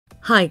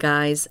Hi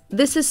guys,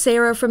 this is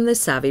Sarah from The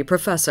Savvy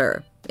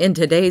Professor. In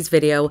today's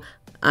video,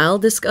 I'll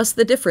discuss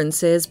the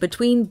differences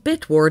between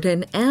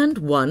Bitwarden and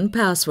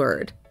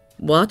 1Password.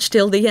 Watch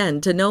till the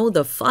end to know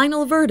the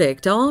final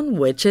verdict on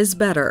which is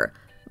better.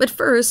 But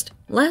first,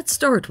 let's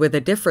start with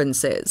the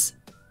differences.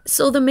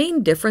 So the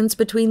main difference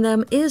between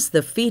them is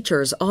the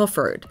features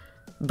offered.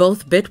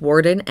 Both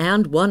Bitwarden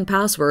and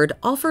 1Password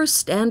offer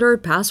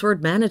standard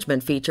password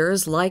management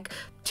features like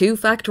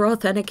two-factor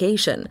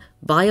authentication,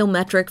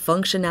 biometric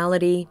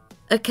functionality,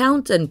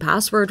 account and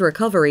password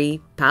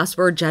recovery,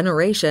 password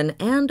generation,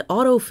 and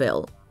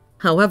autofill.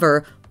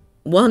 However,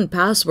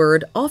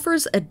 1Password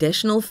offers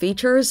additional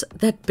features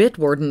that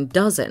Bitwarden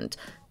doesn't.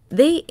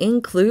 They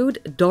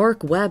include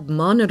dark web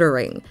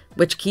monitoring,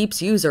 which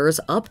keeps users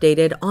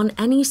updated on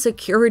any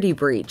security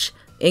breach,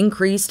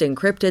 increased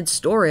encrypted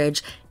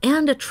storage,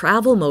 and a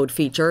travel mode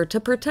feature to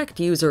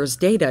protect users'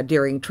 data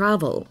during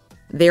travel.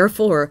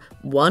 Therefore,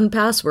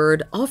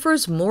 1Password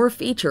offers more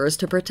features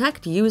to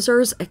protect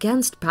users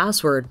against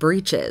password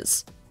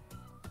breaches.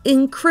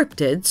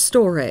 Encrypted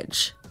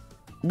storage.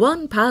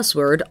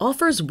 1Password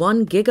offers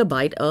 1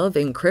 GB of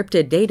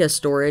encrypted data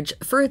storage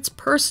for its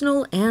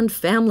personal and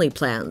family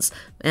plans,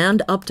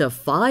 and up to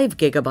 5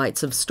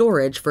 GB of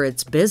storage for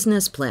its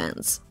business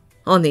plans.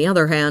 On the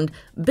other hand,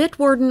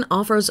 Bitwarden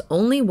offers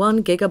only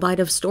 1 GB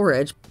of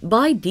storage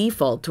by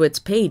default to its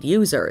paid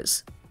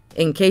users.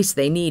 In case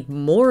they need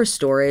more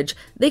storage,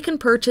 they can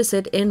purchase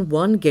it in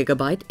 1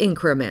 GB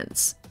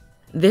increments.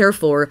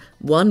 Therefore,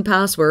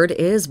 1Password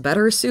is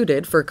better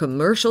suited for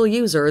commercial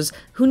users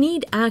who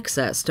need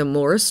access to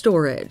more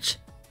storage.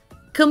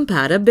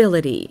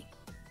 Compatibility.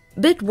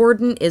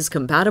 Bitwarden is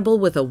compatible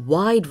with a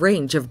wide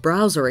range of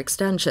browser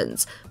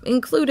extensions,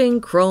 including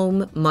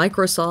Chrome,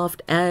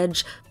 Microsoft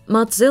Edge,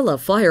 Mozilla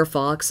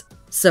Firefox,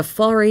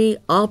 Safari,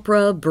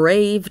 Opera,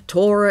 Brave,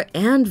 Tor,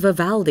 and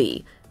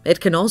Vivaldi. It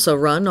can also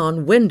run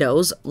on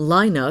Windows,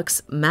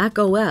 Linux, Mac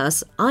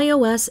OS,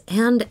 iOS,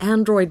 and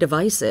Android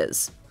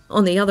devices.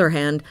 On the other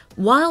hand,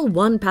 while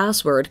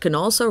 1Password can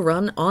also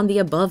run on the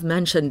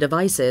above-mentioned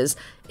devices,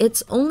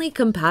 it's only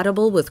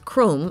compatible with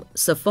Chrome,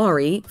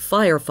 Safari,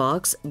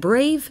 Firefox,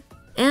 Brave,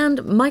 and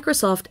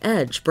Microsoft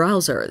Edge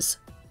browsers.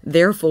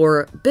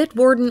 Therefore,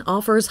 Bitwarden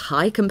offers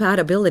high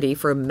compatibility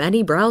for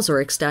many browser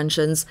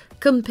extensions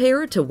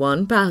compared to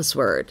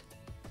 1Password.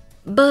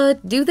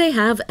 But do they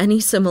have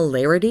any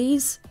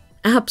similarities?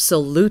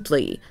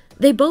 Absolutely!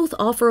 They both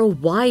offer a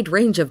wide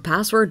range of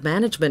password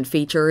management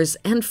features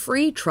and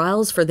free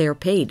trials for their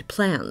paid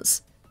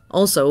plans.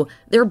 Also,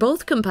 they're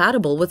both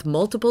compatible with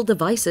multiple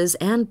devices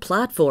and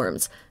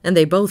platforms, and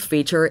they both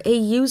feature a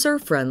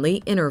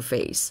user-friendly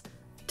interface.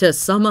 To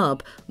sum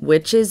up,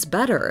 which is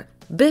better,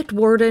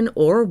 Bitwarden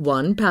or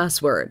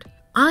 1Password?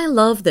 I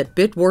love that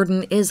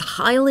Bitwarden is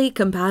highly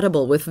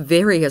compatible with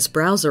various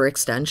browser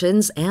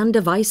extensions and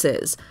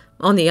devices.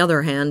 On the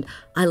other hand,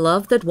 I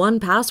love that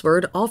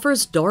 1Password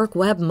offers dark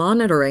web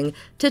monitoring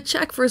to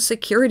check for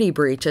security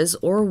breaches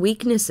or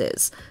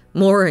weaknesses,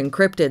 more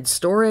encrypted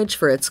storage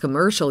for its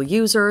commercial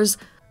users,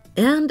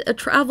 and a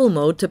travel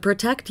mode to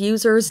protect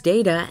users'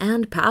 data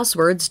and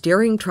passwords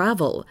during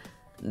travel.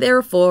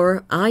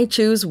 Therefore, I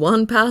choose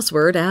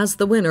 1Password as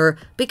the winner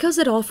because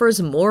it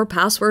offers more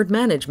password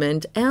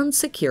management and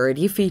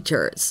security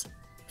features.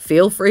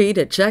 Feel free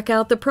to check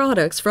out the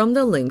products from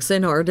the links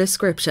in our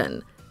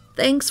description.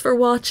 Thanks for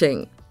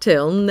watching.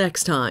 Till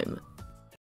next time.